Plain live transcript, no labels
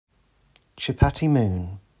Chapatti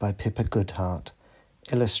Moon by Pippa Goodhart,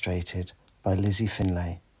 illustrated by Lizzie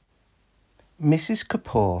Finlay. Mrs.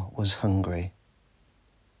 Kapoor was hungry,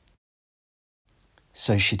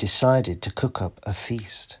 so she decided to cook up a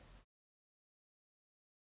feast.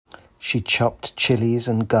 She chopped chilies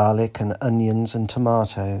and garlic and onions and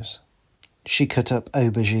tomatoes. She cut up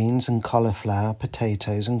aubergines and cauliflower,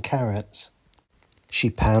 potatoes and carrots. She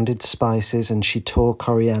pounded spices and she tore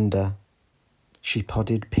coriander. She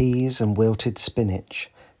podded peas and wilted spinach.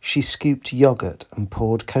 She scooped yoghurt and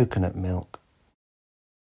poured coconut milk.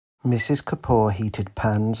 Mrs. Kapoor heated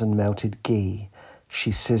pans and melted ghee. She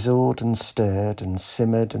sizzled and stirred and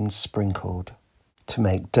simmered and sprinkled to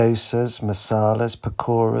make dosas, masalas,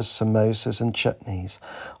 pakoras, samosas and chutneys,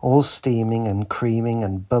 all steaming and creaming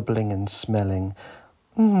and bubbling and smelling.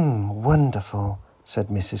 Wonderful, said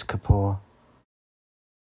Mrs. Kapoor.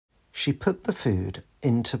 She put the food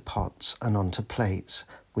into pots and onto plates,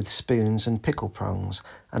 with spoons and pickle prongs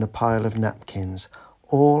and a pile of napkins,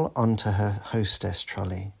 all onto her hostess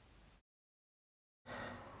trolley.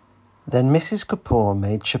 Then Mrs. Kapoor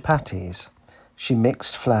made chapatis. She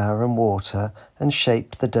mixed flour and water and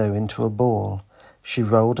shaped the dough into a ball. She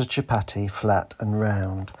rolled a chapati flat and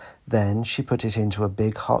round. Then she put it into a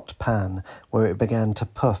big hot pan where it began to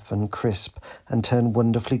puff and crisp and turn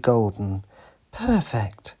wonderfully golden.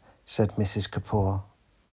 Perfect, said Mrs. Kapoor.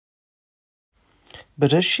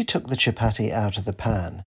 But as she took the chapati out of the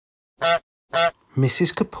pan,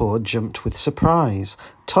 Mrs. Kapoor jumped with surprise,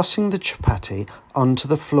 tossing the chapati onto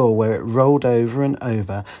the floor where it rolled over and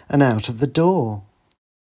out of the door.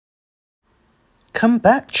 "Come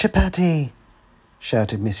back, chapati!"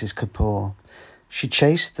 shouted Mrs. Kapoor. She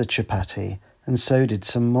chased the chapati, and so did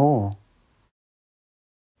some more.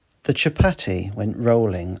 The chapati went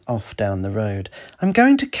rolling off down the road. "I'm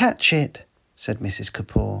going to catch it," said Mrs.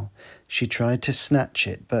 Kapoor. She tried to snatch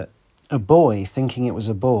it, but a boy, thinking it was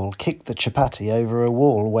a ball, kicked the chapati over a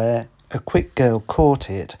wall where a quick girl caught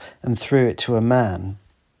it and threw it to a man,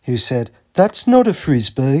 who said, "That's not a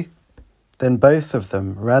frisbee." Then both of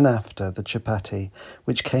them ran after the chapati,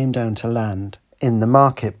 which came down to land in the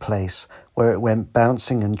marketplace, where it went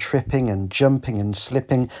bouncing and tripping and jumping and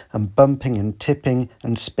slipping and bumping and tipping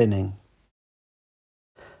and spinning.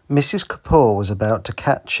 Mrs. Kapoor was about to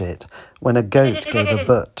catch it when a goat gave a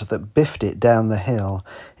butt that biffed it down the hill.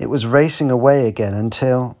 It was racing away again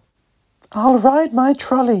until... "I'll ride my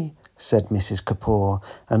trolley," said Mrs. Kapoor,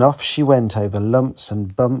 and off she went over lumps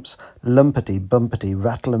and bumps, lumpety-bumpety,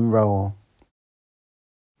 rattle and roll.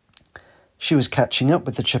 She was catching up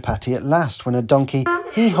with the chapati at last when a donkey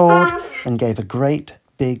hee-hawed and gave a great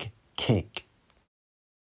big kick.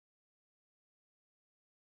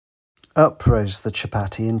 Up rose the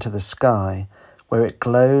chapati into the sky, where it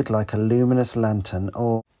glowed like a luminous lantern,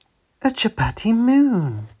 or a Chapatti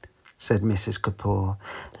Moon, said Mrs. Kapoor.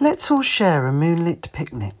 "Let's all share a moonlit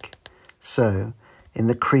picnic." So, in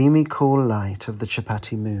the creamy cool light of the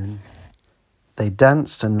Chapatti Moon, they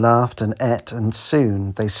danced and laughed and ate, and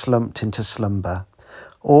soon they slumped into slumber,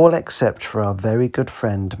 all except for our very good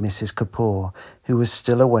friend Mrs. Kapoor, who was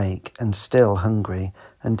still awake and still hungry,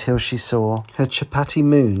 until she saw her Chapatti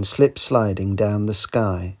Moon slip sliding down the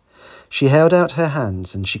sky. She held out her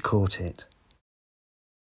hands and she caught it.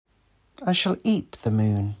 "I shall eat the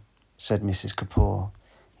moon," said Mrs. Kapoor.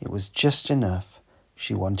 It was just enough.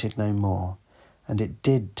 She wanted no more, and it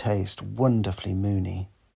did taste wonderfully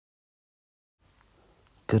moony.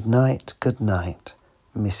 Good night,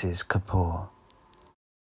 Mrs. Kapoor.